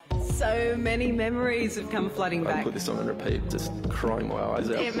So many memories have come flooding back. I put this song on repeat, just crying my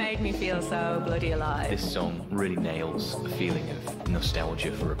eyes out. It made me feel so bloody alive. This song really nails a feeling of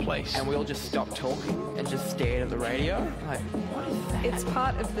nostalgia for a place. And we all just stopped talking and just stared at the radio. Like, what is that? It's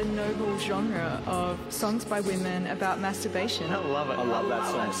part of the noble genre of songs by women about masturbation. I love it. I love that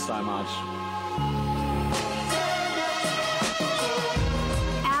song so much.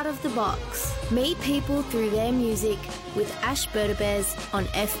 Out of the Box. Meet people through their music with Ash Berdabez on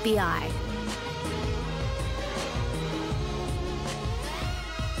FBI.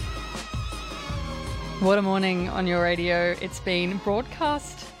 What a morning on your radio. It's been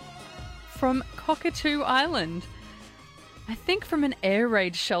broadcast from Cockatoo Island. I think from an air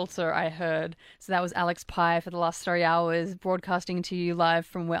raid shelter, I heard. So that was Alex Pye for the last 3 hours, broadcasting to you live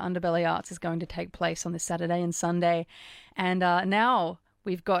from where Underbelly Arts is going to take place on this Saturday and Sunday. And now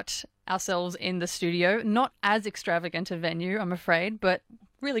we've got ourselves in the studio. Not as extravagant a venue, I'm afraid, but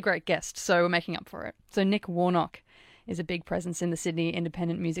really great guest, so we're making up for it. So Nic Warnock is a big presence in the Sydney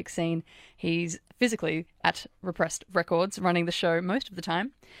independent music scene. He's physically at Repressed Records, running the show most of the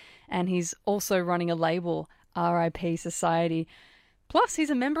time, and he's also running a label, RIP Society. Plus, he's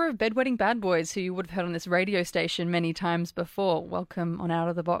a member of Bedwetting Bad Boys, who you would have heard on this radio station many times before. Welcome on Out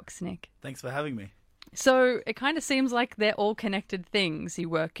of the Box, Nic. Thanks for having me. So it kind of seems like they're all connected things. You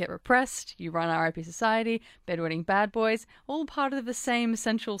work at Repressed, you run RIP Society, Bedwetting Bad Boys, all part of the same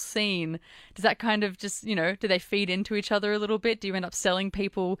central scene. Does that kind of just, do they feed into each other a little bit? Do you end up selling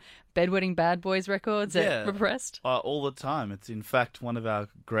people Bedwetting Bad Boys records at Repressed? All the time. It's in fact one of our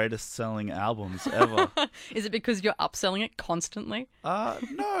greatest selling albums ever. Is it because you're upselling it constantly?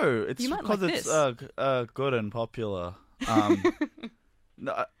 No, it's because it's good and popular.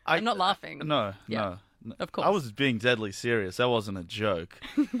 No, I'm not laughing. No. Of course. I was being deadly serious. That wasn't a joke.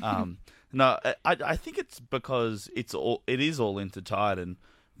 No, I think it's because it is all intertied, and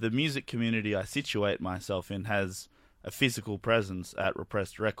the music community I situate myself in has a physical presence at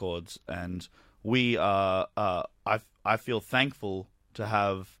Repressed Records, and we are. I feel thankful to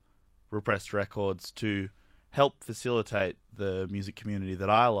have Repressed Records to help facilitate the music community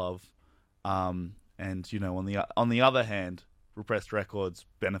that I love, and on the other hand, Repressed Records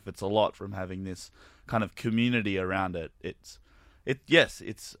benefits a lot from having this kind of community around it. It's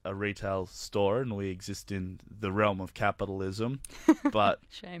a retail store and we exist in the realm of capitalism, but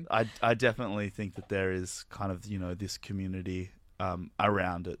Shame. I definitely think that there is kind of, this community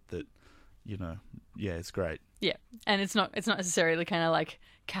around it that, it's great. Yeah, and it's not necessarily kind of like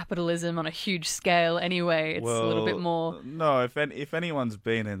capitalism on a huge scale anyway. It's a little bit more. No, if anyone's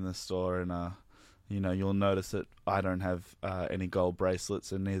been in the store and you'll notice that I don't have any gold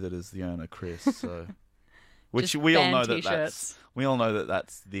bracelets, and neither does the owner, Chris. So, which we all know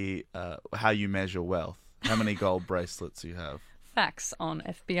that's the how you measure wealth. How many gold bracelets you have. Facts on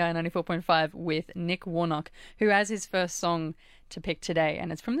FBI 94.5 with Nic Warnock, who has his first song to pick today,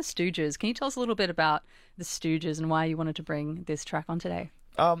 and it's from the Stooges. Can you tell us a little bit about the Stooges and why you wanted to bring this track on today?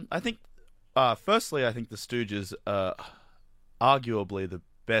 I think, firstly, I think the Stooges are arguably the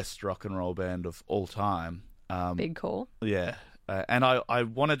best rock and roll band of all time. Big call. Yeah. And I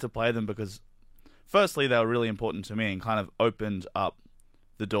wanted to play them because, firstly, they were really important to me and kind of opened up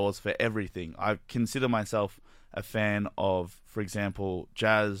the doors for everything. I consider myself a fan of, for example,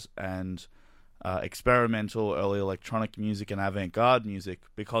 jazz and experimental early electronic music and avant-garde music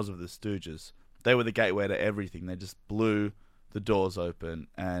because of the Stooges. They were the gateway to everything. They just blew the doors open.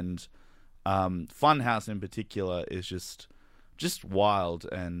 And Funhouse in particular is just wild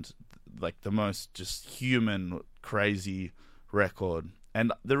and like the most just human, crazy record.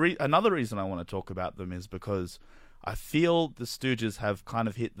 And another reason I want to talk about them is because I feel the Stooges have kind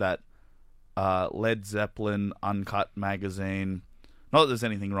of hit that Led Zeppelin Uncut magazine. Not that there's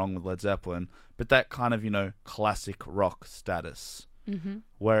anything wrong with Led Zeppelin, but that kind of, classic rock status. Mm-hmm.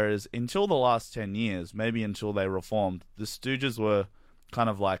 Whereas until the last 10 years, maybe until they reformed, the Stooges were kind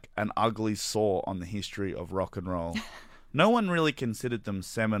of like an ugly sore on the history of rock and roll. No one really considered them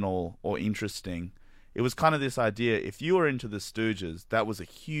seminal or interesting. It was kind of this idea, if you were into the Stooges, that was a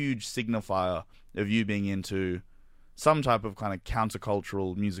huge signifier of you being into some type of kind of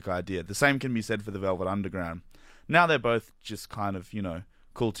countercultural music idea. The same can be said for the Velvet Underground. Now they're both just kind of,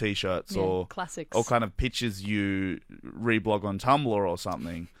 cool t-shirts or classics, or kind of pictures you reblog on Tumblr or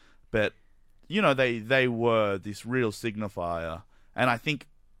something. But, they were this real signifier. And I think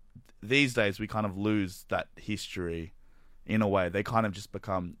these days we kind of lose that history in a way. They kind of just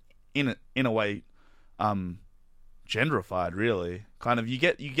become, in a way, genderified, really. Kind of, you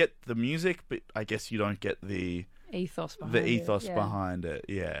get the music, but I guess you don't get the ethos behind it.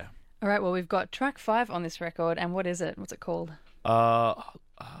 Yeah. All right, well, we've got track 5 on this record, and what is it? What's it called?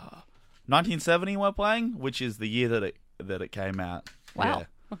 1970 we're playing, which is the year that it came out. Wow. Yeah.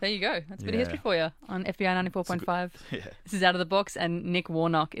 Well, there you go. That's a bit of Yeah. history for you on FBI 94.5. Yeah. This is Out of the Box, and Nic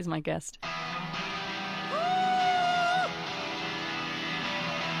Warnock is my guest.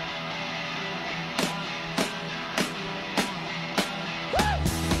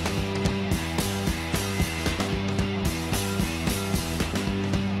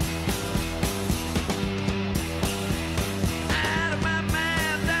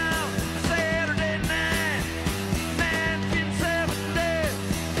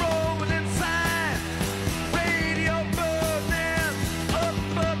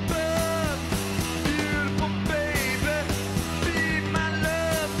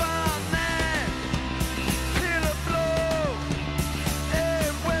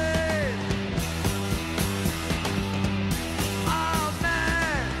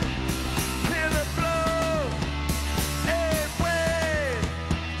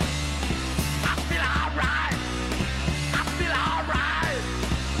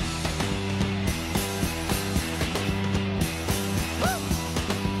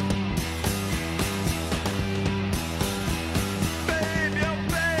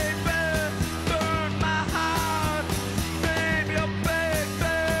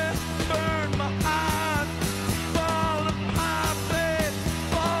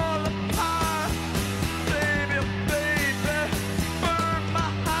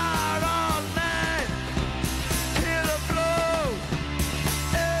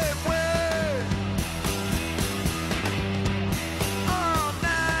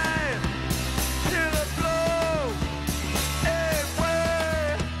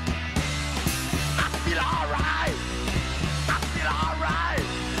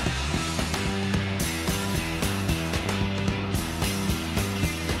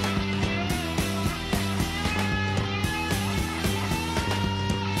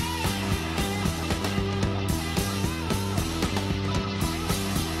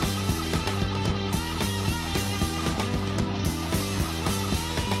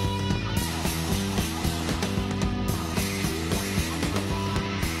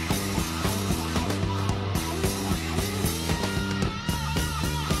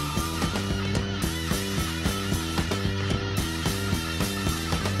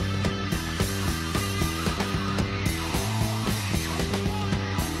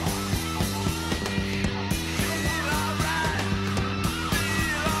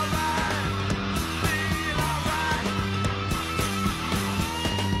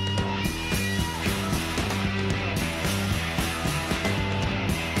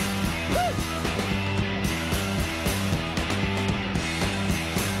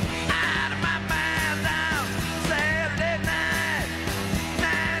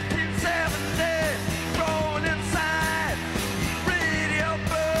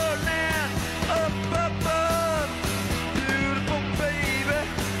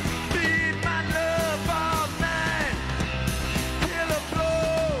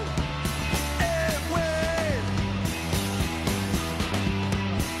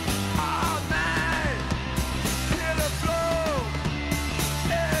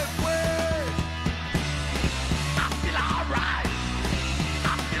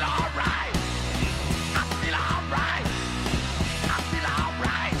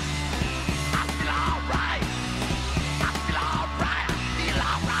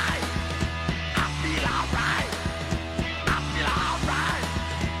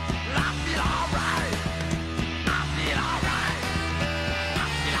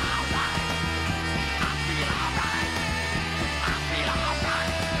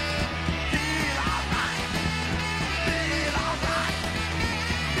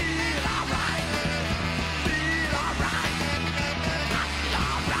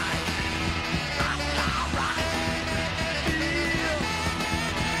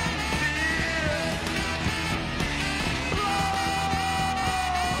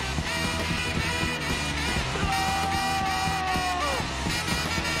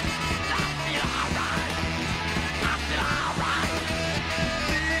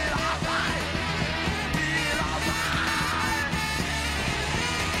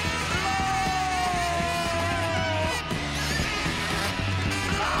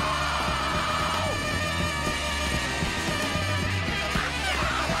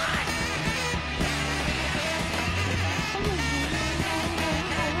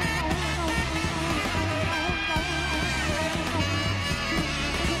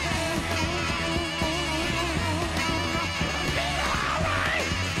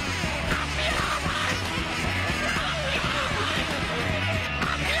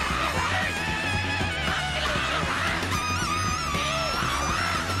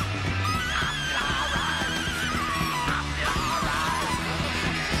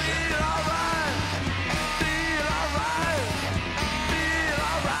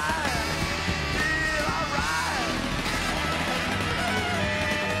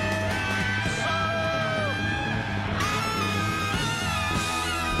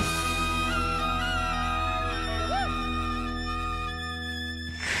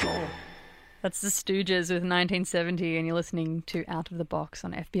 That's the Stooges with 1970, and you're listening to Out of the Box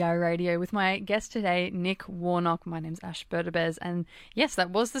on FBI Radio with my guest today, Nic Warnock. My name's Ash Berdabez, and yes,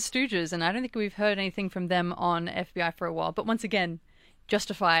 that was the Stooges, and I don't think we've heard anything from them on FBI for a while. But once again,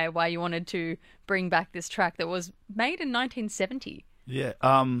 justify why you wanted to bring back this track that was made in 1970. Yeah,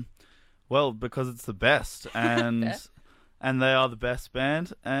 well, because it's the best, and and they are the best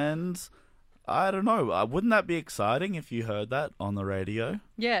band, and I don't know. Wouldn't that be exciting if you heard that on the radio?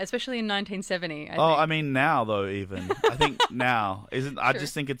 Yeah, especially in 1970. I mean now though. Even I think now isn't. I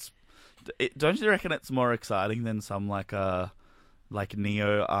just think don't you reckon it's more exciting than some like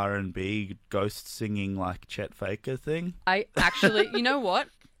neo R&B ghost singing like Chet Faker thing? I actually, you know what?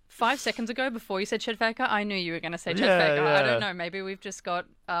 5 seconds ago, before you said Chet Faker, I knew you were going to say Chet Faker. Yeah. I don't know. Maybe we've just got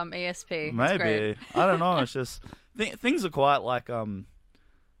ESP. Maybe. I don't know. It's just things are quite like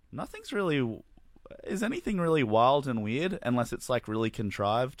nothing's really. Is anything really wild and weird unless it's like really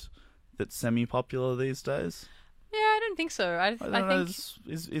contrived? That's semi-popular these days. Yeah, I don't think so. I don't know,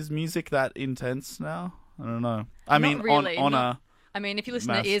 think is music that intense now? I don't know. I mean, really, on I mean, if you listen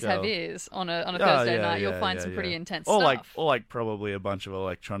to mass Ears Have scale. Ears on a Thursday night, you'll find some pretty intense stuff. Or like probably a bunch of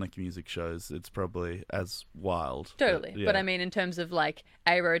electronic music shows. It's probably as wild. Totally. But I mean, in terms of like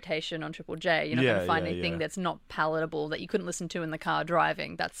a rotation on Triple J, you're not going to find anything that's not palatable that you couldn't listen to in the car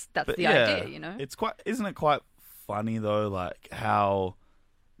driving. That's the idea, you know? Isn't it quite funny though, like how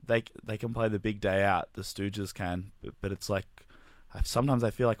they can play the big day out, the Stooges can, but it's like sometimes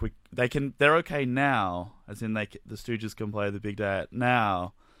I feel like they're okay now, as in the Stooges can play the big day out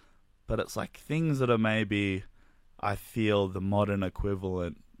now, but it's like things that are maybe, I feel the modern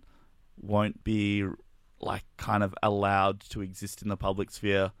equivalent won't be like kind of allowed to exist in the public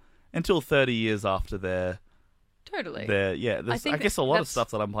sphere until 30 years after their Totally. I guess a lot of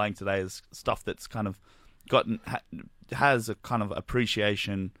stuff that I'm playing today is stuff that's kind of has a kind of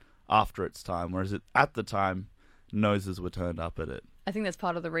appreciation after its time, whereas at the time, noses were turned up at it. I think that's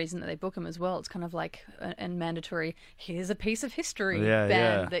part of the reason that they book them as well. It's kind of like a mandatory, here's a piece of history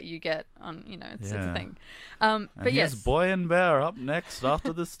band that you get on, it's a thing. But yes. Boy and Bear up next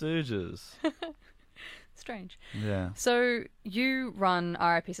after the Stooges. Strange. Yeah. So you run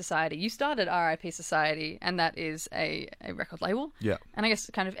RIP Society. You started RIP Society, and that is a record label. Yeah. And I guess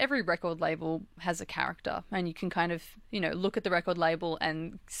kind of every record label has a character, and you can kind of, look at the record label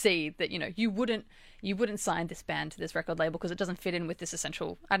and see that, you wouldn't sign this band to this record label because it doesn't fit in with this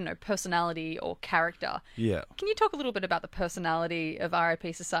essential, personality or character. Yeah. Can you talk a little bit about the personality of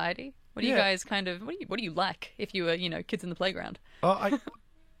RIP Society? What do you guys what do you like if you were, kids in the playground? Oh,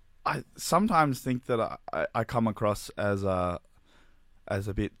 I sometimes think that I come across as a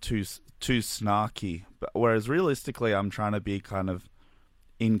bit too snarky, but whereas realistically I'm trying to be kind of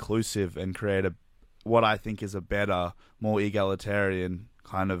inclusive and create what I think is a better, more egalitarian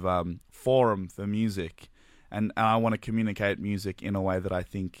kind of forum for music, and I want to communicate music in a way that I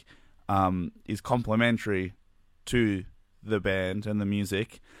think is complementary to the band and the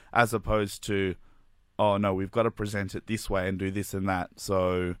music, as opposed to, oh no, we've got to present it this way and do this and that,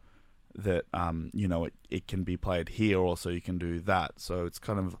 so that it can be played here, also you can do that. So it's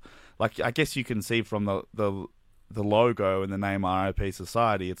kind of like, I guess you can see from the logo and the name RIP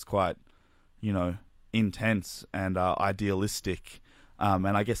Society, it's quite intense and idealistic, and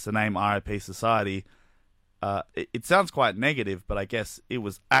I guess the name RIP Society, it sounds quite negative, but I guess it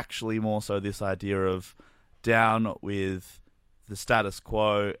was actually more so this idea of down with the status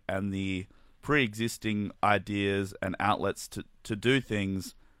quo and the pre-existing ideas and outlets to do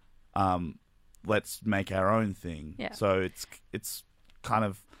things. Let's make our own thing. Yeah. So it's kind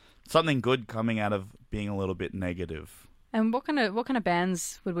of something good coming out of being a little bit negative. And what kind of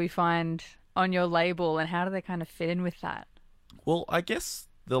bands would we find on your label, and how do they kind of fit in with that? Well, I guess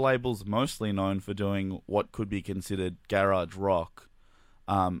the label's mostly known for doing what could be considered garage rock.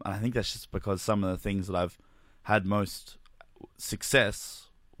 And I think that's just because some of the things that I've had most success,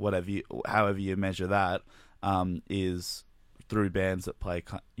 however you measure that, is through bands that play,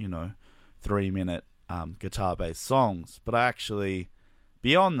 3-minute guitar-based songs. But I actually,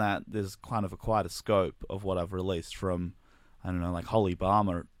 beyond that, there's kind of quite a scope of what I've released from, like Holly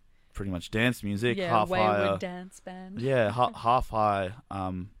Balmer, pretty much dance music, half Wayward dance band. Yeah, half high,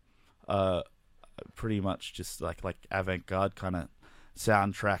 pretty much just like avant-garde kind of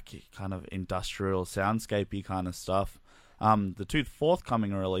soundtrack, kind of industrial soundscapey kind of stuff. The two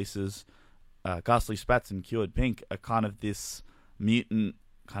forthcoming releases, Ghastly Spats and Cured Pink, are kind of this mutant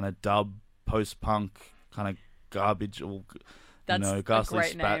kind of dub post-punk kind of garbage. That's a Ghastly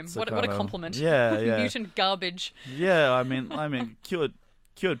great name. Spats What a compliment. Yeah. Mutant garbage. Yeah, I mean,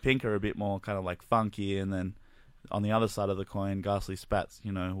 Cured Pink are a bit more kind of like funky, and then on the other side of the coin, Ghastly Spats,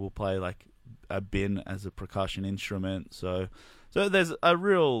 we'll play like a bin as a percussion instrument. So there's a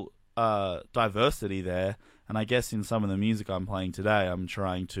real diversity there. And I guess in some of the music I'm playing today, I'm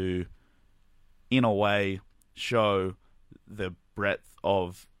trying to, in a way, show the breadth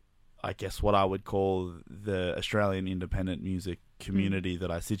of, I guess, what I would call the Australian independent music community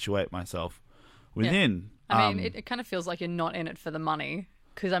that I situate myself within. Yeah. I mean, it kind of feels like you're not in it for the money.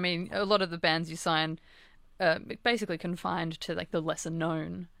 Because, I mean, a lot of the bands you sign basically confined to, like, the lesser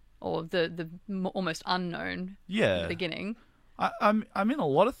known or the almost unknown in the beginning. I'm in a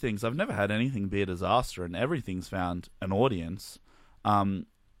lot of things. I've never had anything be a disaster, and everything's found an audience.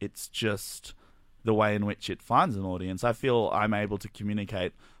 It's just the way in which it finds an audience. I feel I'm able to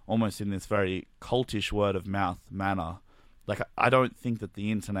communicate almost in this very cultish word-of-mouth manner. Like, I don't think that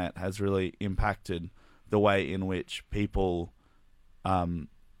the internet has really impacted the way in which people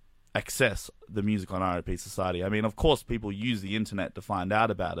access the music on RIP Society. I mean, of course, people use the internet to find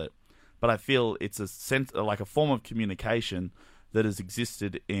out about it, but I feel it's like a form of communication that has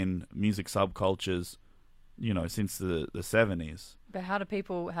existed in music subcultures, since the 70s. But how do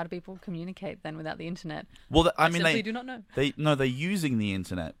people communicate then without the internet? Well, I mean, they do not know. They're using the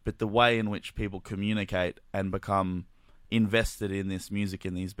internet, but the way in which people communicate and become invested in this music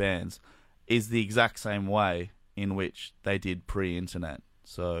in these bands is the exact same way in which they did pre-internet.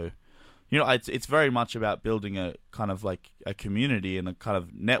 So, it's very much about building a kind of like a community and a kind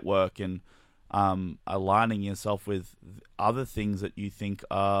of network and aligning yourself with other things that you think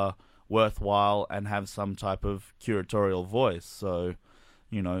are worthwhile and have some type of curatorial voice. So,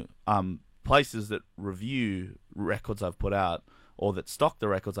 places that review records I've put out or that stock the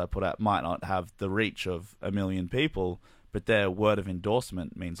records I put out might not have the reach of 1 million people, but their word of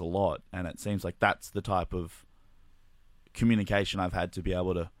endorsement means a lot. And it seems like that's the type of communication I've had to be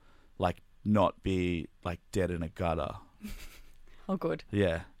able to, like, not be, like, dead in a gutter. Oh, good.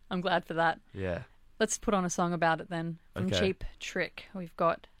 Yeah. I'm glad for that. Yeah. Let's put on a song about it then. From Okay. Cheap Trick, we've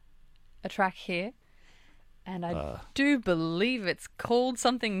got a track here, and I do believe it's called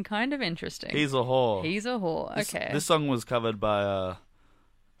something kind of interesting. He's a whore. He's a whore. Okay. This song was covered by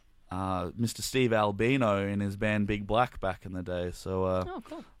Mr. Steve Albino in his band Big Black back in the day. So, oh,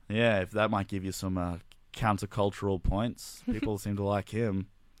 cool. Yeah, if that might give you some countercultural points. People seem to like him.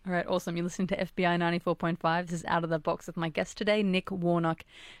 All right, awesome. You're listening to FBI 94.5. This is Out of the Box with my guest today, Nic Warnock,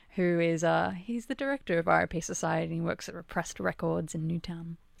 who is he's the director of RIP Society and works at Repressed Records in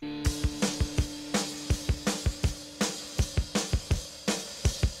Newtown.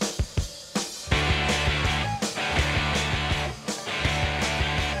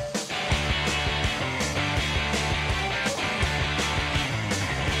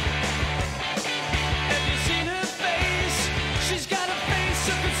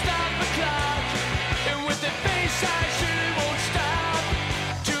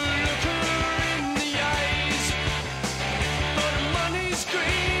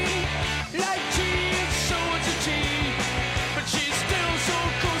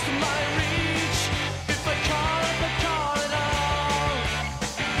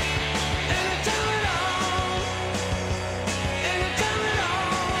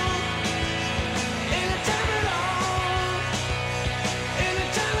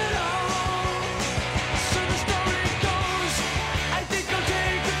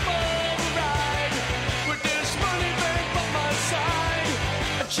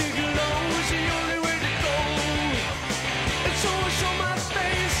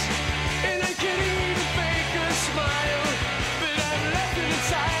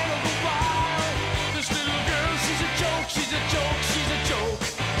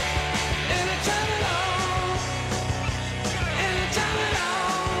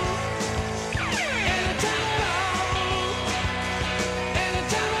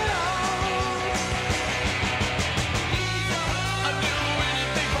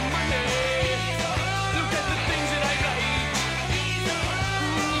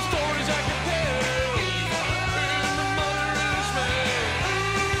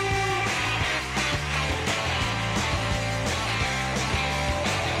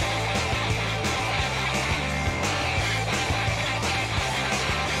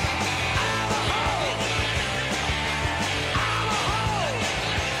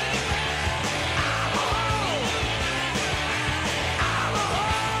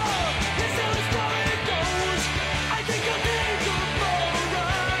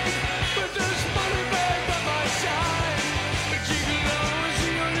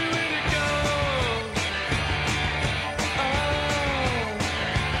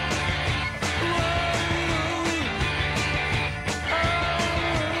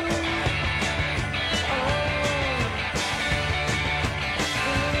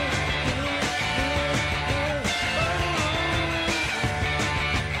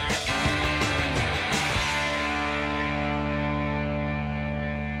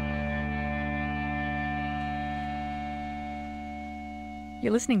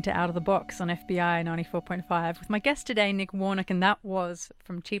 You're listening to Out of the Box on FBI 94.5 with my guest today, Nic Warnock, and that was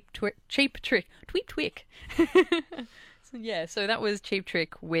from Cheap Trick. Tweet Twick. So that was Cheap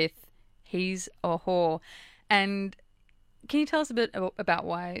Trick with He's a Whore. And can you tell us a bit about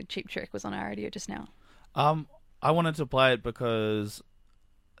why Cheap Trick was on our radio just now? I wanted to play it because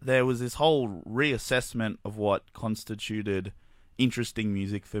there was this whole reassessment of what constituted interesting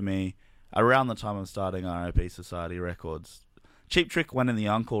music for me around the time of starting RIP Society Records. Cheap Trick went in the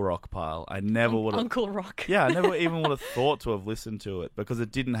Uncle Rock pile. I never would have... Uncle Rock. Yeah, I never even would have thought to have listened to it because it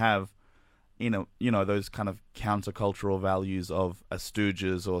didn't have, you know, those kind of countercultural values of a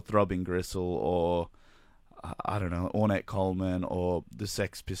Stooges or Throbbing Gristle or, I don't know, Ornette Coleman or the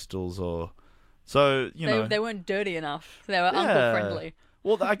Sex Pistols or... So, They weren't dirty enough. They were uncle-friendly.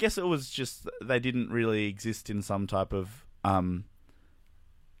 Well, I guess it was just they didn't really exist in some type of,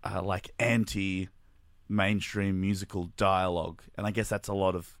 like, anti-mainstream musical dialogue. And I guess that's a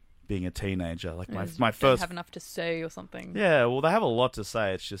lot of being a teenager. Like, my don't first... have enough to say or something. Yeah, well, they have a lot to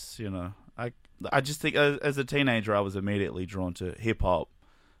say. It's just, I just think as a teenager, I was immediately drawn to hip-hop,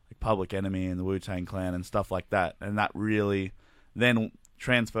 like Public Enemy and the Wu-Tang Clan and stuff like that. And that really then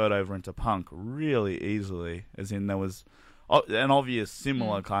transferred over into punk really easily, as in there was an obvious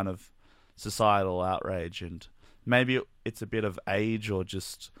similar kind of societal outrage, and maybe it's a bit of age or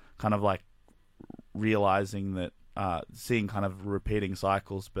just kind of like realizing that seeing kind of repeating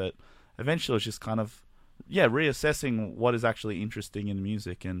cycles, but eventually it's just kind of reassessing what is actually interesting in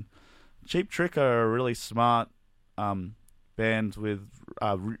music. And Cheap Trick are a really smart band with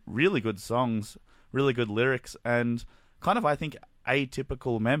really good songs, really good lyrics, and kind of, I think,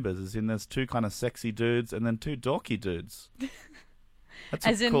 atypical members, as in there's two kind of sexy dudes and then two dorky dudes.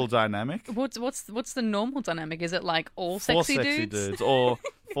 That's a cool dynamic. What's the normal dynamic? Is it like all four sexy dudes? Or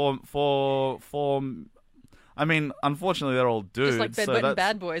four I mean, unfortunately they're all dudes. Just like Bedwet and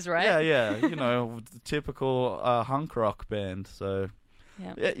Bad Boys, right? Yeah, typical hunk rock band. So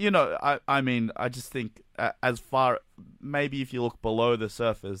yeah. I mean, I just think as far, maybe if you look below the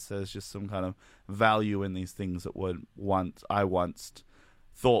surface, there's just some kind of value in these things that I once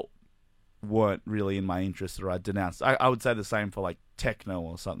thought weren't really in my interest or I denounced. I would say the same for like techno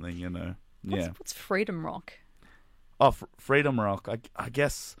or something, What's freedom rock? Oh, freedom rock. I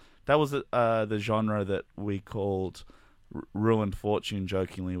guess that was the genre that we called Ruined Fortune,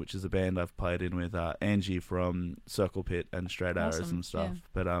 jokingly, which is a band I've played in with Angie from Circle Pit and Straight Arrows and stuff. Yeah.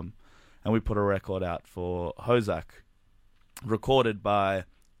 But and we put a record out for Hozak, recorded by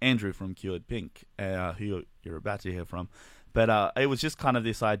Andrew from Cured Pink, who you're about to hear from. But it was just kind of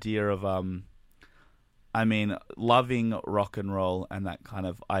this idea of, loving rock and roll and that kind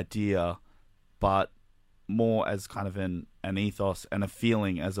of idea, but more as kind of an ethos and a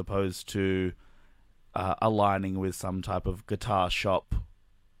feeling as opposed to aligning with some type of guitar shop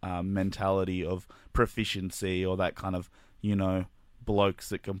mentality of proficiency or that kind of, blokes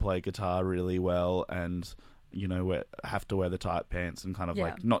that can play guitar really well and... have to wear the tight pants and kind of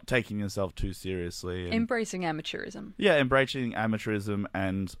like not taking yourself too seriously. And, embracing amateurism. Yeah, embracing amateurism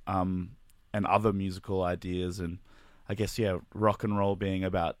and other musical ideas. And I guess, rock and roll being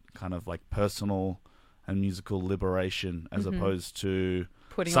about kind of like personal and musical liberation as opposed to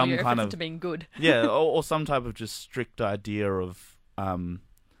putting some all your kind efforts of... into being good. Yeah, or some type of just strict idea of, I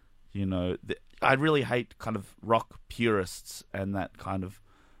really hate kind of rock purists and that kind of...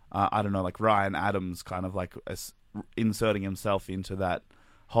 I don't know, like Ryan Adams kind of like inserting himself into that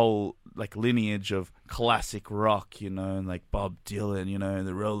whole like lineage of classic rock, and like Bob Dylan, and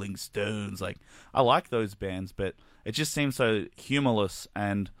the Rolling Stones. Like, I like those bands, but it just seems so humorless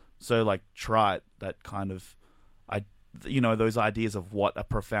and so like trite, that kind of, those ideas of what a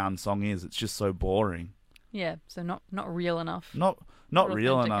profound song is. It's just so boring. Yeah, so not real enough. Not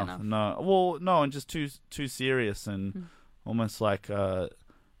real enough. No. Well, no, and just too serious and almost like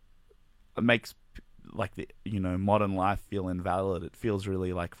it makes like the modern life feel invalid. It feels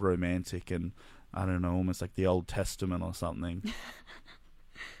really like romantic and I don't know, almost like the Old Testament or something.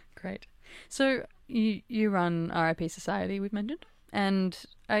 Great. So you run RIP Society, we've mentioned, and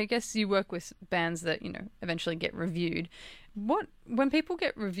I guess you work with bands that eventually get reviewed. When people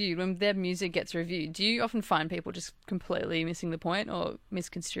get reviewed, when their music gets reviewed, do you often find people just completely missing the point or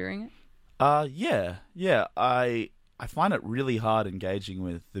misconstruing it? Yeah. I find it really hard engaging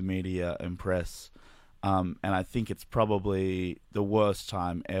with the media and press, and I think it's probably the worst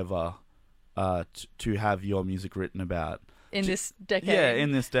time ever to have your music written about. In this decade? Yeah,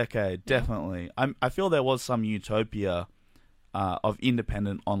 in this decade, definitely. I feel there was some utopia of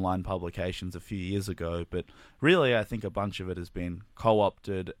independent online publications a few years ago, but really I think a bunch of it has been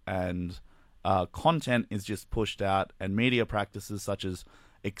co-opted and content is just pushed out, and media practices such as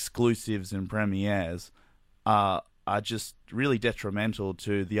exclusives and premieres are just really detrimental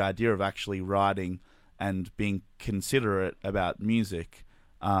to the idea of actually writing and being considerate about music.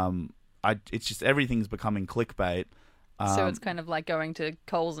 It's just everything's becoming clickbait. So it's kind of like going to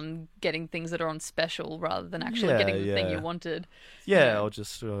Coles and getting things that are on special rather than actually getting the thing you wanted. Yeah, or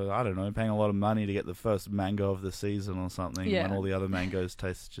just, I don't know, paying a lot of money to get the first mango of the season or something when all the other mangoes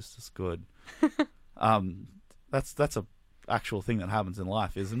taste just as good. That's a actual thing that happens in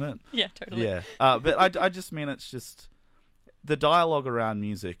life, isn't it? Yeah, totally. Yeah. But I just mean it's just the dialogue around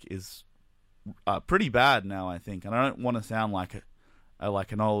music is pretty bad now, I think. And I don't want to sound like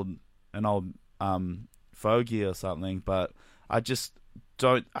an old fogey or something, but I just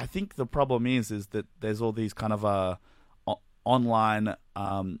don't. I think the problem is that there's all these kind of online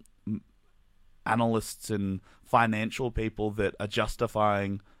analysts and financial people that are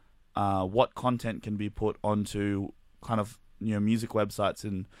justifying what content can be put onto kind of music websites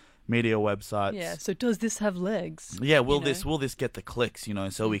and media websites. Yeah. So does this have legs? Yeah. Will this get the clicks?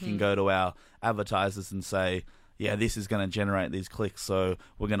 So we can go to our advertisers and say, yeah, this is going to generate these clicks, so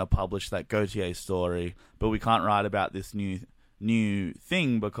we're going to publish that Gautier story, but we can't write about this new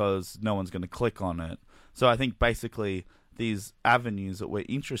thing because no one's going to click on it. So I think basically these avenues that were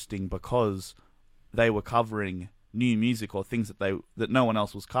interesting because they were covering new music or things that no one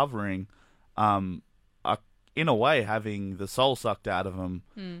else was covering, are in a way having the soul sucked out of them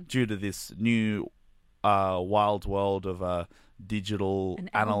due to this new wild world of digital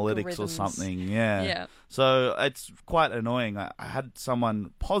analytics or something. Yeah. So it's quite annoying. I had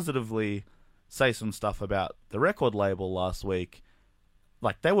someone positively say some stuff about the record label last week.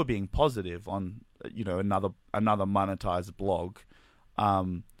 Like, they were being positive on, another monetized blog.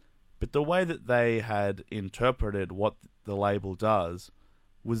 But the way that they had interpreted what the label does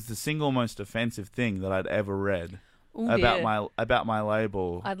was the single most offensive thing that I'd ever read. About my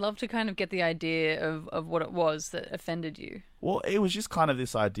label. I'd love to kind of get the idea of what it was that offended you. Well, it was just kind of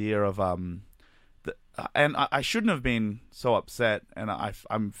this idea of and I shouldn't have been so upset, and I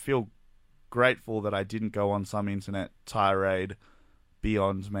feel grateful that I didn't go on some internet tirade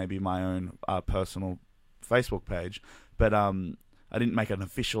beyond maybe my own personal Facebook page, but I didn't make an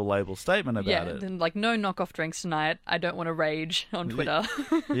official label statement about it. And like, no knockoff drinks tonight. I don't want to rage on Twitter.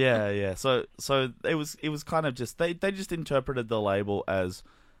 Yeah. So it was kind of just they just interpreted the label as,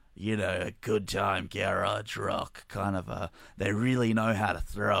 a good time garage rock kind of they really know how to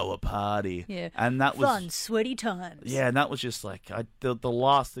throw a party. Yeah. And that was fun, sweaty times. Yeah, and that was just like the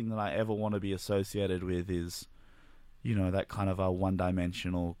last thing that I ever want to be associated with is, that kind of a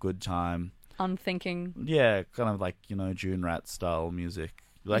one-dimensional good time. Unthinking. Yeah, kind of like, June Rat style music.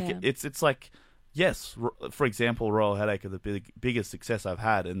 Like it's like, yes, for example, Royal Headache are the biggest success I've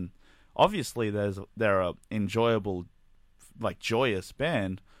had, and obviously they're a enjoyable, like, joyous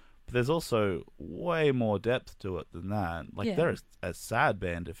band, but there's also way more depth to it than that. Like, they're a sad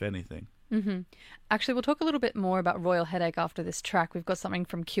band, if anything. Mm-hmm. Actually, we'll talk a little bit more about Royal Headache after this track. We've got something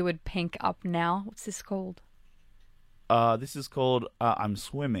from Cured Pink up now. What's this called? This is called I'm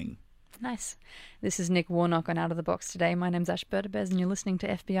Swimming. Nice. This is Nic Warnock on Out of the Box today. My name's Ash Bertabez and you're listening to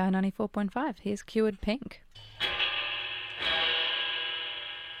FBI 94.5. Here's Cured Pink.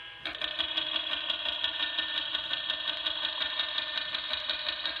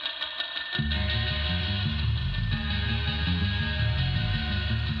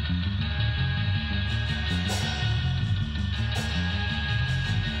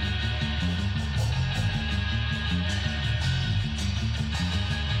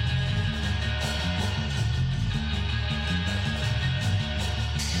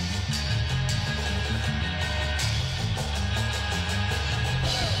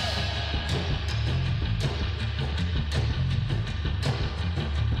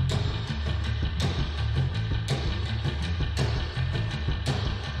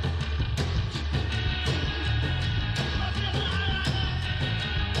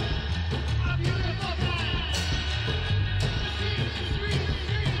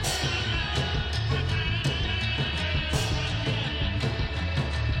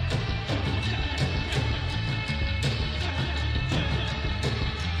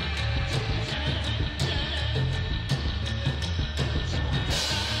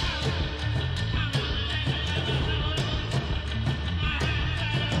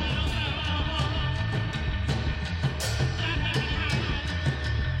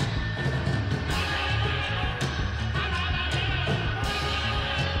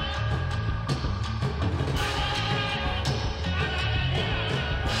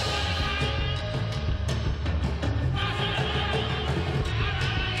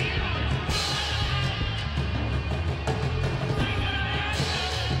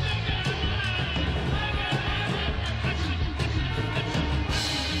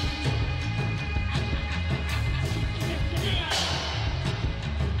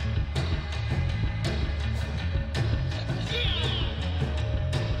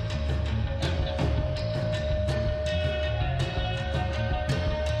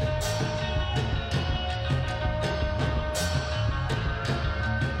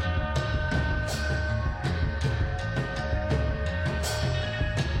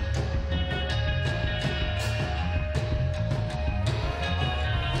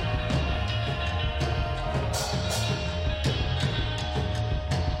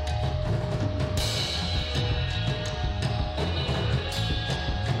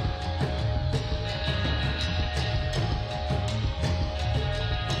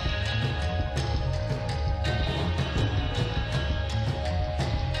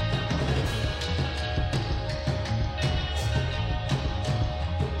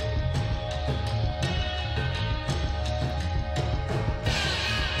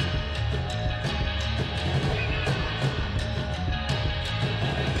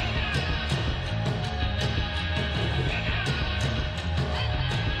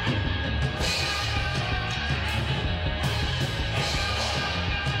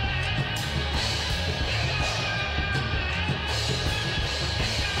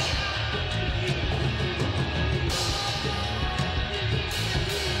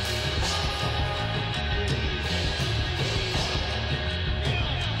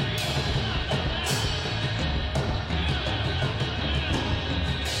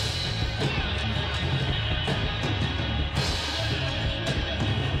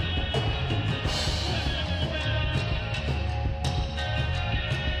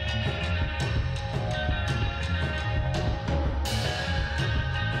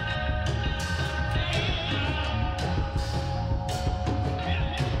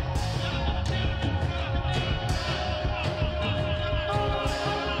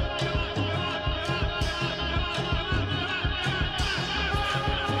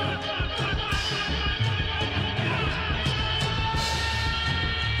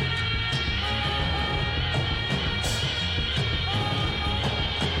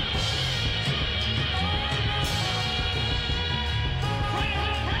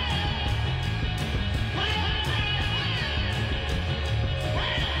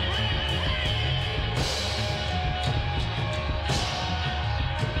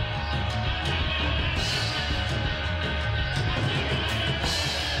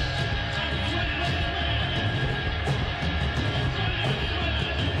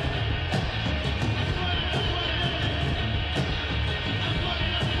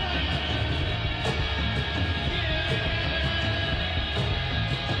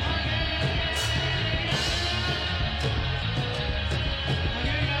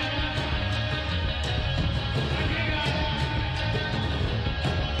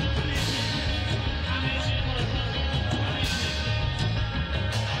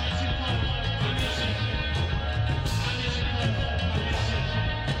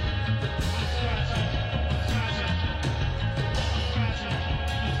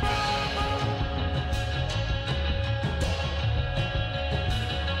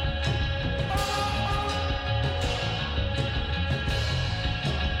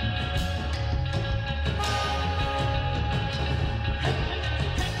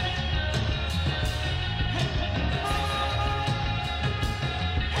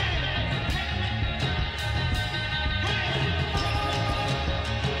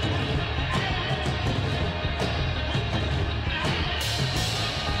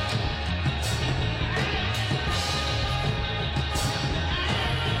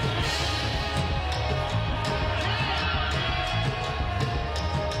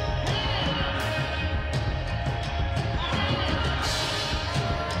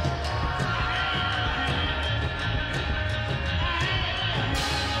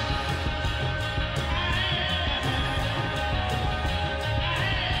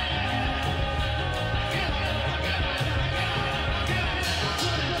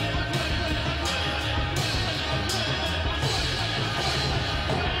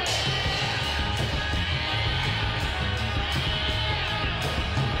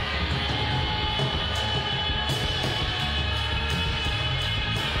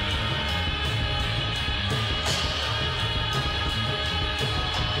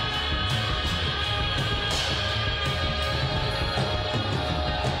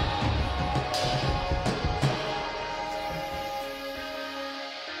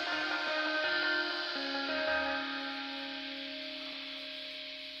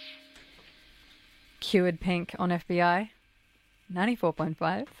 Cured Pink on FBI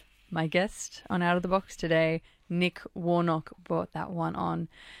 94.5. My guest on Out of the Box today, Nic Warnock, brought that one on.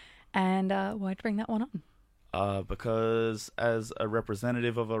 And why'd you bring that one on? Because as a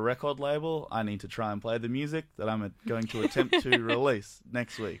representative of a record label, I need to try and play the music that I'm going to attempt to release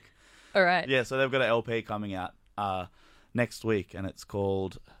next week. All right. Yeah, so they've got an LP coming out next week, and it's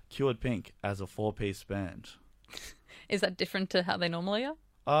called Cured Pink as a 4-piece band. Is that different to how they normally are?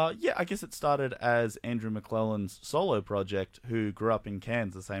 Yeah, I guess it started as Andrew McClellan's solo project, who grew up in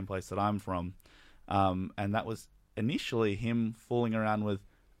Cairns, the same place that I'm from. And that was initially him fooling around with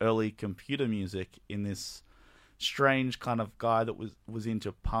early computer music in this strange kind of guy that was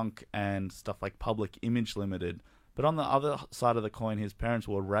into punk and stuff like Public Image Limited. But on the other side of the coin, his parents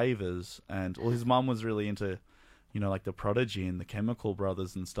were ravers, and his mum was really into, like the Prodigy and the Chemical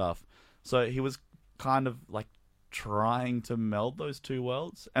Brothers and stuff. So he was kind of like trying to meld those two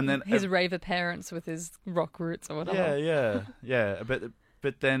worlds, and then his raver parents with his rock roots or whatever. Yeah.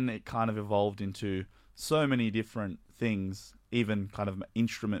 But then it kind of evolved into so many different things, even kind of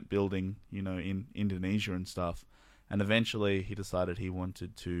instrument building, in Indonesia and stuff. And eventually he decided he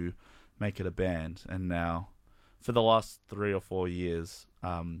wanted to make it a band, and now for the last 3 or 4 years,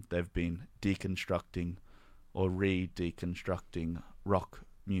 they've been deconstructing or re-deconstructing rock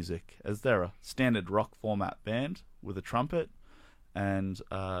music, as they're a standard rock format band with a trumpet, and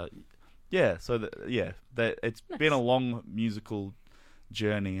it's nice. Been a long musical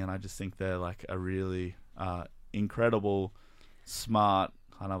journey, and I just think they're like a really incredible, smart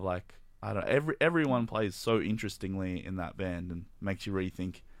kind of like, I don't know, everyone plays so interestingly in that band and makes you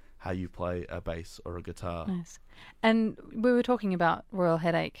rethink how you play a bass or a guitar. Nice. And we were talking about Royal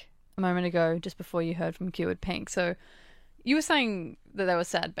Headache a moment ago, just before you heard from Cured Pink. So you were saying that they were a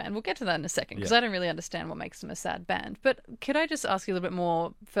sad band. We'll get to that in a second, because I don't really understand what makes them a sad band. But could I just ask you a little bit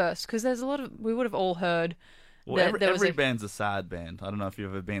more first? Because there's a lot of, we would have all heard. Well, every band's a sad band. I don't know if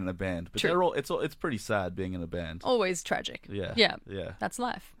you've ever been in a band, but it's pretty sad being in a band. Always tragic. Yeah. That's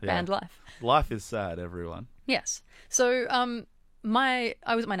life. Yeah. Band life. Life is sad, everyone. Yes. So I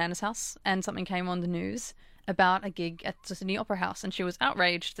was at my nana's house, and something came on the news about a gig at the Sydney Opera House, and she was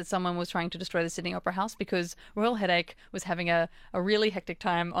outraged that someone was trying to destroy the Sydney Opera House because Royal Headache was having a really hectic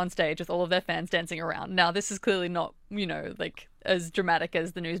time on stage with all of their fans dancing around. Now, this is clearly not, like as dramatic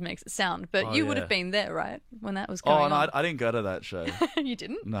as the news makes it sound, but you would have been there, right, when that was going on? No, I didn't go to that show. You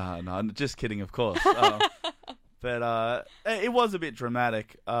didn't? No, just kidding, of course. But it was a bit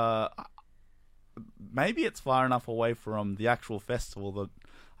dramatic. Maybe it's far enough away from the actual festival that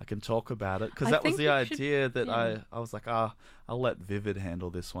I can talk about it, because that was the idea that I was like, I'll let Vivid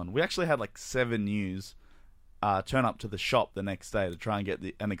handle this one. We actually had like 7 news turn up to the shop the next day to try and get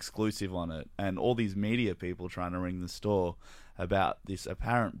an exclusive on it, and all these media people trying to ring the store about this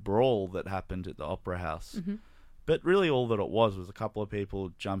apparent brawl that happened at the Opera House. Mm-hmm. But really all that it was a couple of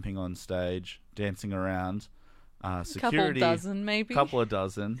people jumping on stage, dancing around, security, couple of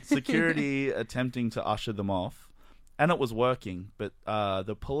dozen, security attempting to usher them off. And it was working, but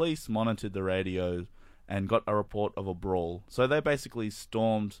the police monitored the radio and got a report of a brawl. So they basically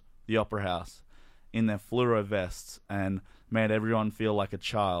stormed the Opera House in their fluoro vests and made everyone feel like a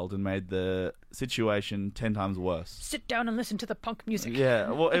child and made the situation 10 times worse. Sit down and listen to the punk music.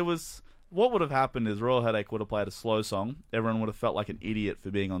 Yeah, well, it was... What would have happened is Royal Headache would have played a slow song, everyone would have felt like an idiot for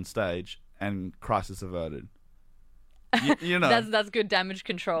being on stage, and crisis averted. You know, that's good damage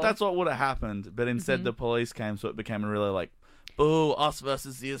control. That's what would have happened, but instead the police came, so it became a really like, boo, us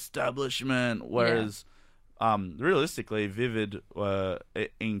versus the establishment. Whereas, realistically, Vivid were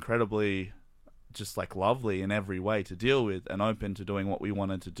incredibly just like lovely in every way to deal with and open to doing what we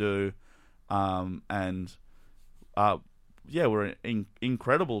wanted to do, were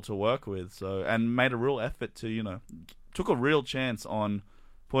incredible to work with. So, and made a real effort to, took a real chance on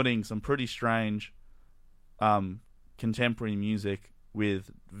putting some pretty strange, contemporary music with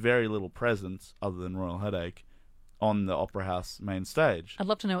very little presence other than Royal Headache on the Opera House main stage. I'd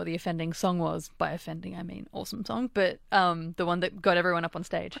love to know what the offending song was. By offending, I mean awesome song, but the one that got everyone up on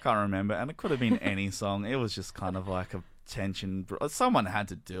stage. I can't remember, and it could have been any song. It was just kind of like a tension. Someone had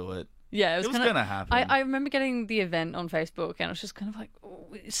to do it. Yeah, it was going to happen. I remember getting the event on Facebook, and it was just kind of like,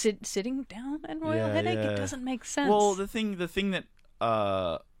 sitting down at Royal Headache? Yeah. It doesn't make sense. Well, the thing that...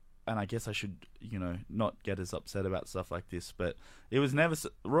 and I guess I should, not get as upset about stuff like this, but it was never...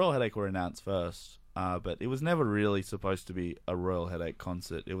 Royal Headache were announced first, but it was never really supposed to be a Royal Headache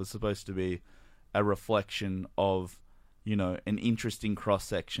concert. It was supposed to be a reflection of, an interesting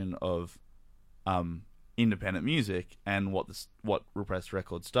cross-section of independent music and what Repressed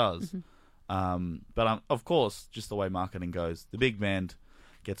Records does. Mm-hmm. But of course, just the way marketing goes, the big band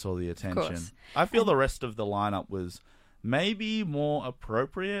gets all the attention. course. I feel the rest of the lineup was maybe more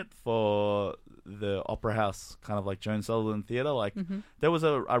appropriate for the Opera House, kind of like Joan Sullivan Theatre. Like, there was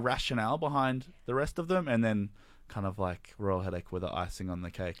a rationale behind the rest of them, and then kind of like Royal Headache were the icing on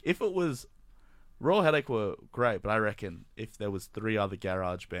the cake. If it was... Royal Headache were great, but I reckon if there was 3 other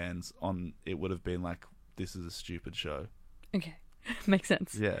garage bands on, it would have been like, this is a stupid show. Okay. Makes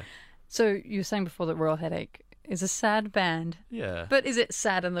sense. Yeah. So you were saying before that Royal Headache is a sad band. Yeah. But is it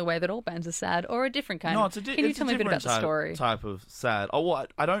sad in the way that all bands are sad, or a different kind? No, of... it's a Can you tell me a bit about the story? Type of sad. Oh, well,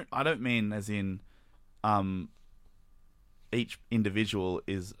 I don't mean as in, each individual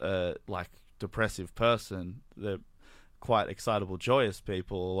is a like depressive person. They're quite excitable, joyous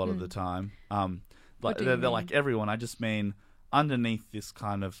people a lot of the time. Like they're like everyone. I just mean underneath this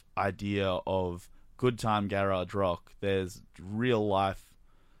kind of idea of good time garage rock, there's real life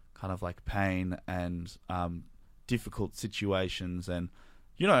kind of like pain and difficult situations and,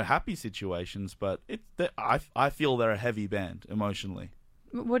 you know, happy situations, but I feel they're a heavy band emotionally.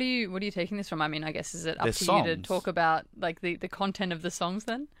 What are you taking this from? I mean, I guess is it up Their to songs. you to talk about like the content of the songs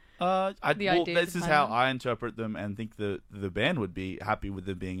then? This is behind how them? I interpret them, and think the band would be happy with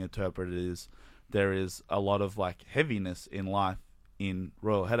them being interpreted. Is there is a lot of like heaviness in life in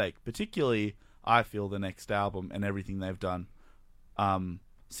Royal Headache, particularly I feel the next album and everything they've done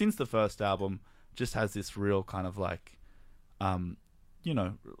since the first album just has this real kind of like you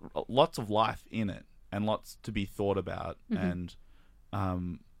know, lots of life in it and lots to be thought about, and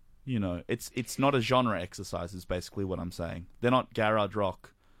you know, it's not a genre exercise is basically what I'm saying. They're not garage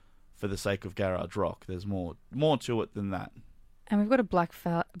rock for the sake of garage rock. There's more to it than that. And we've got a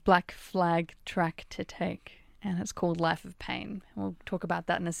Black Flag track to take, and it's called Life of Pain. We'll talk about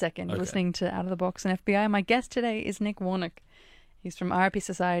that in a second. You're listening to Out of the Box and FBI. My guest today is Nic Warnock. He's from RIP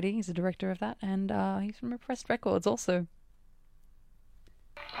Society. He's the director of that, and he's from Repressed Records also.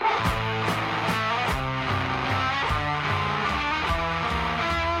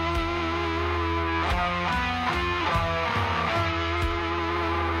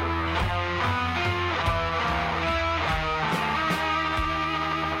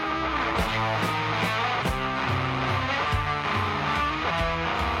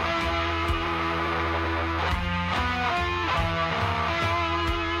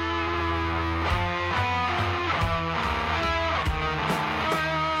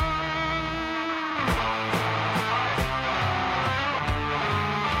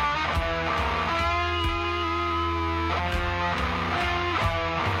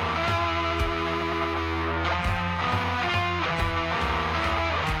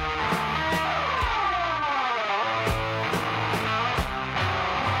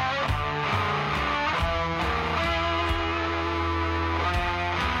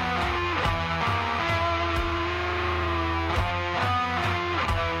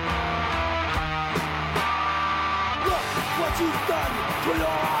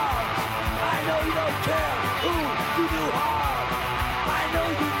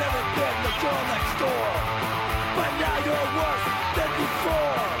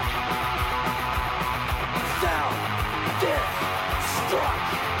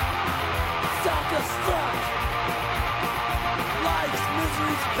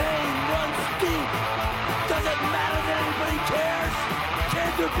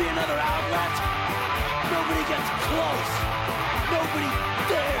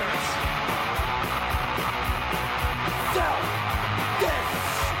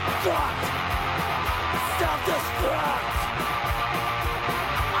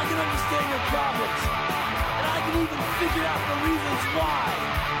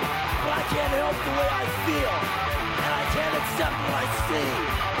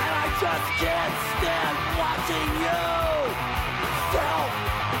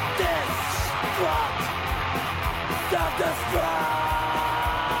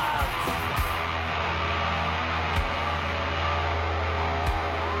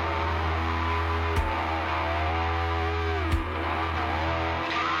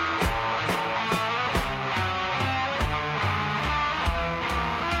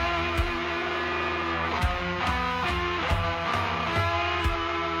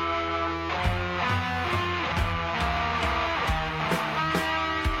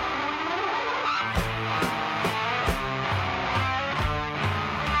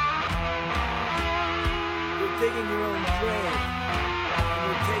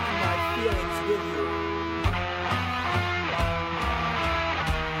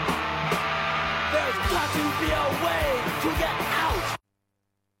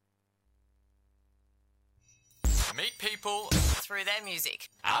 Meet people through their music.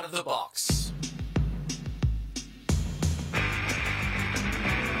 Out of the box.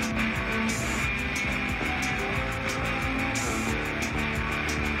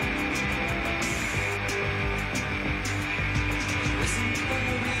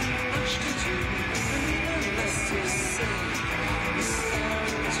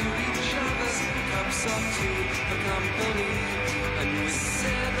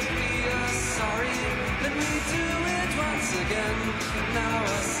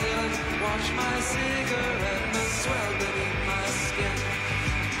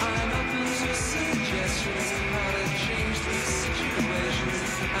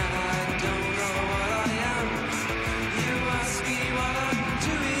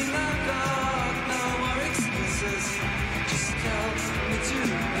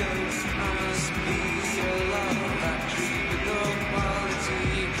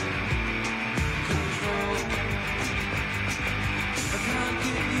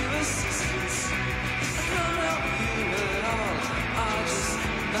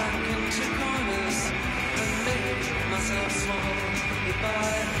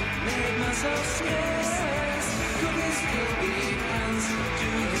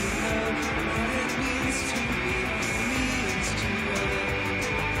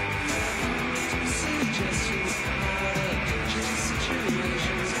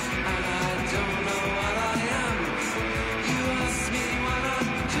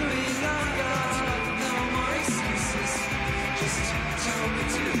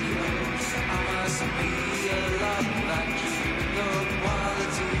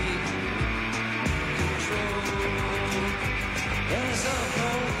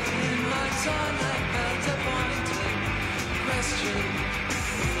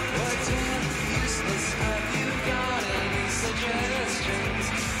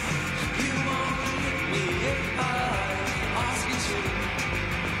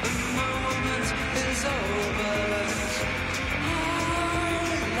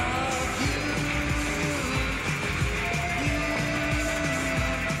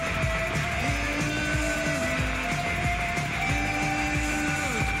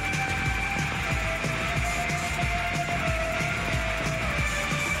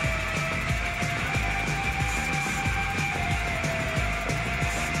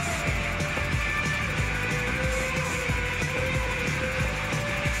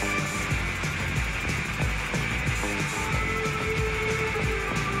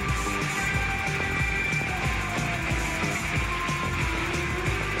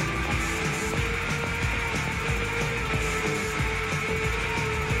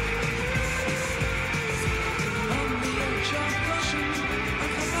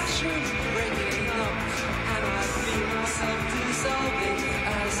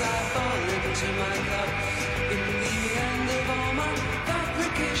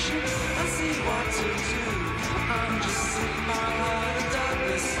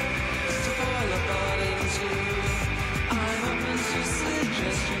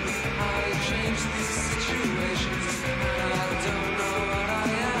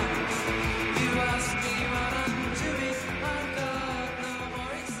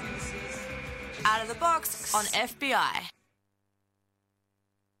 Out of the Box on FBI.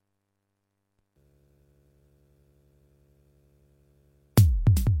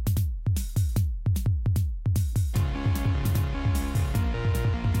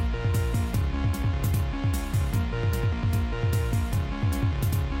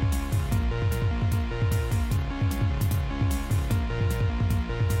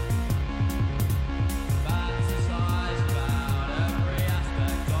 Fantasized about every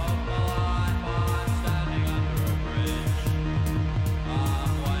aspect of my life. I'm standing under a bridge.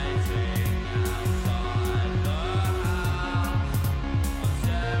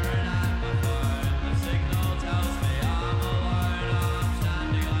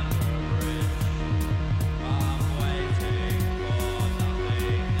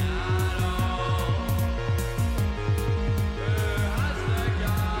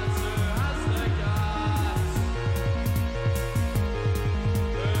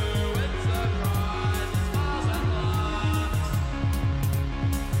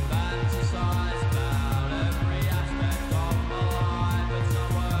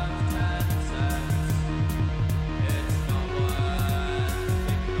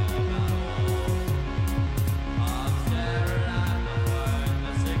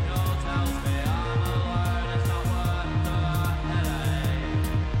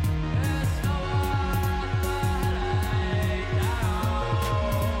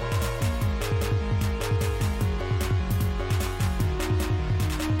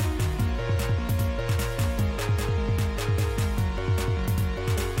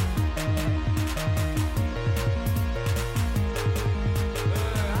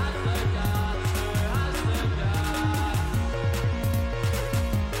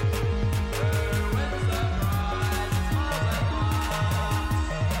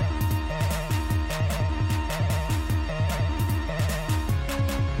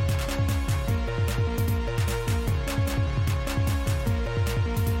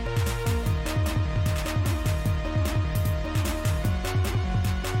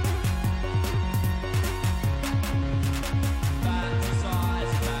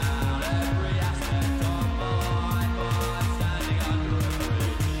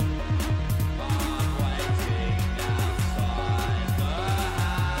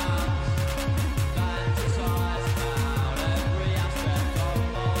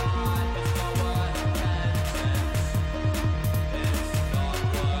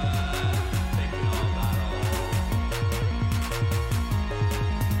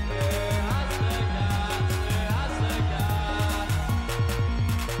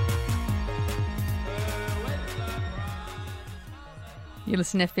 You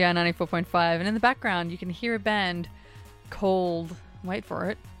listen to FBI 94.5, and in the background you can hear a band called, wait for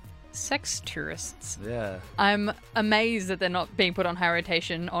it, Sex Tourists. Yeah. I'm amazed that they're not being put on high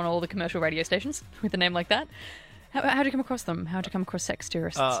rotation on all the commercial radio stations with a name like that. How'd you come across them? How'd you come across Sex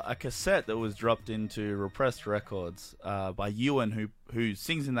Tourists? A cassette that was dropped into Repressed Records by Ewan, who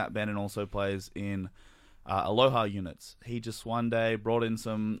sings in that band and also plays in Aloha Units. He just one day brought in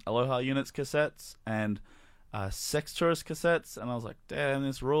some Aloha Units cassettes and Sex Tourist cassettes, and I was like, damn,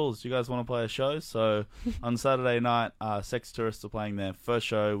 this rules. Do you guys want to play a show? So on Saturday night, Sex Tourists are playing their first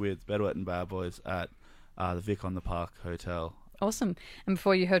show with Bedwet and Bad Boys at the Vic on the Park Hotel. Awesome. And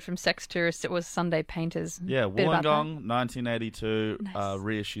before you heard from Sex Tourists, it was Sunday Painters. Yeah, Wollongong, 1982, nice.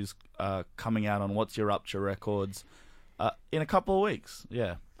 Reissues coming out on What's Your Rupture Records in a couple of weeks.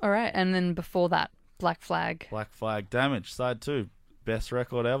 Yeah. All right, and then before that, Black Flag. Black Flag, Damage, side 2. Best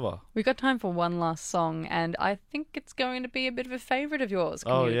record ever. We've got time for one last song, and I think it's going to be a bit of a favourite of yours.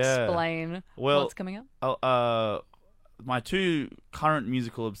 Can you explain what's coming up? My two current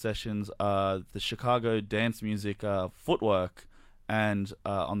musical obsessions are the Chicago dance music Footwork and,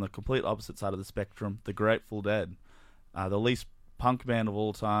 on the complete opposite side of the spectrum, the Grateful Dead. The least punk band of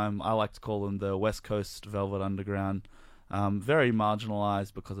all time. I like to call them the West Coast Velvet Underground. Very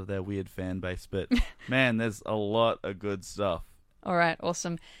marginalised because of their weird fan base, but man, there's a lot of good stuff. All right,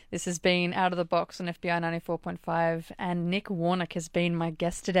 awesome. This has been Out of the Box on FBI 94.5, and Nic Warnock has been my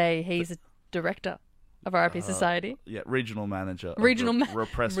guest today. He's a director of RIP Society. Yeah, regional manager.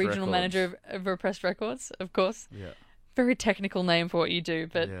 Repressed Records. Manager of Repressed Records, of course. Yeah. Very technical name for what you do,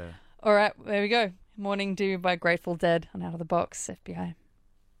 but yeah. All right, there we go. Morning Dew by Grateful Dead on Out of the Box, FBI.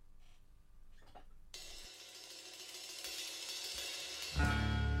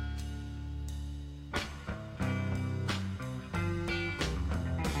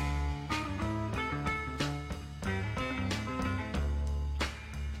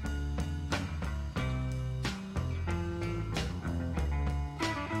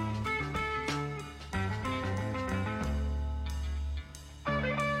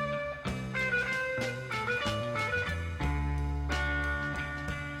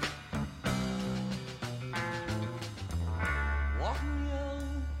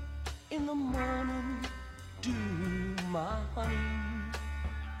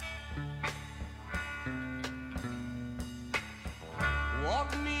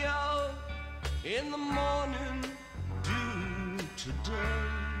 In the morning, dew today.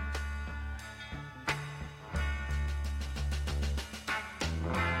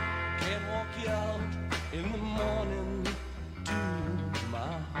 Can't walk you out in the morning, dew,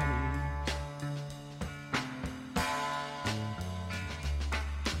 my honey.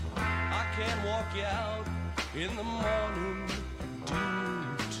 I can't walk you out in the morning,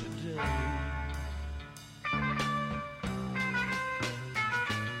 dew today.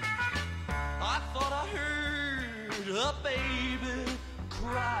 A baby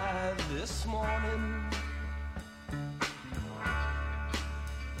cried this morning.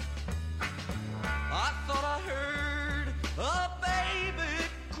 I thought I heard a baby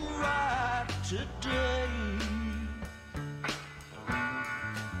cry today.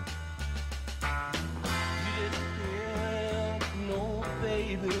 You didn't hear no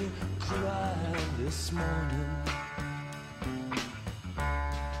baby cry this morning.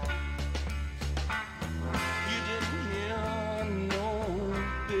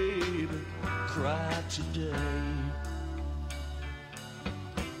 Today.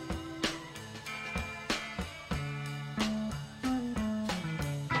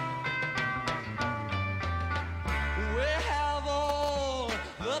 Where have all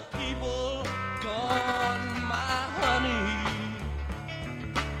the people gone, my honey?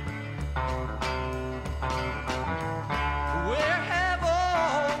 Where have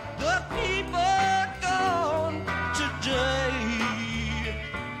all the people gone today?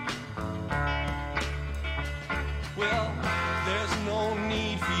 Well, there's no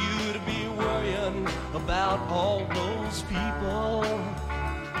need for you to be worrying about all those people.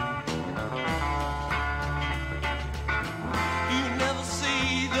 You never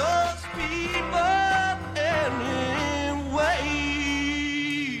see those people anyway.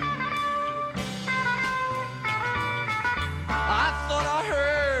 I thought I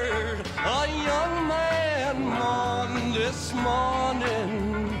heard a young man mourn this morning.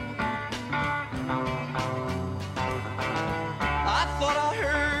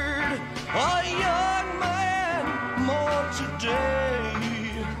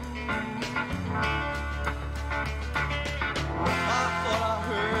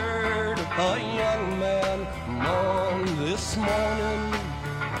 A young man mourned this morning.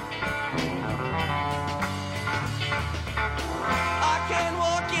 I can't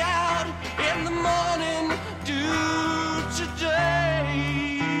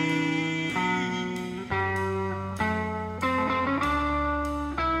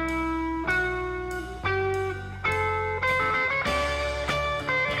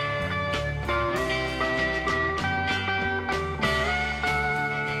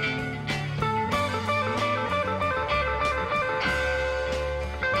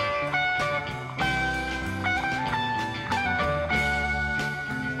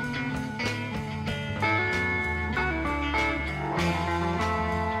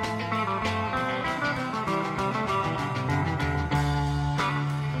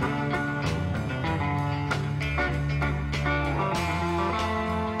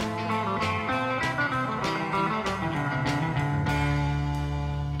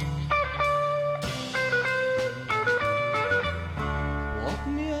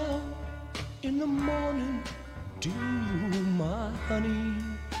honey.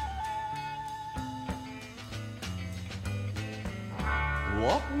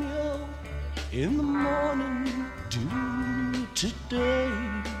 Walk me out in the morning, do today.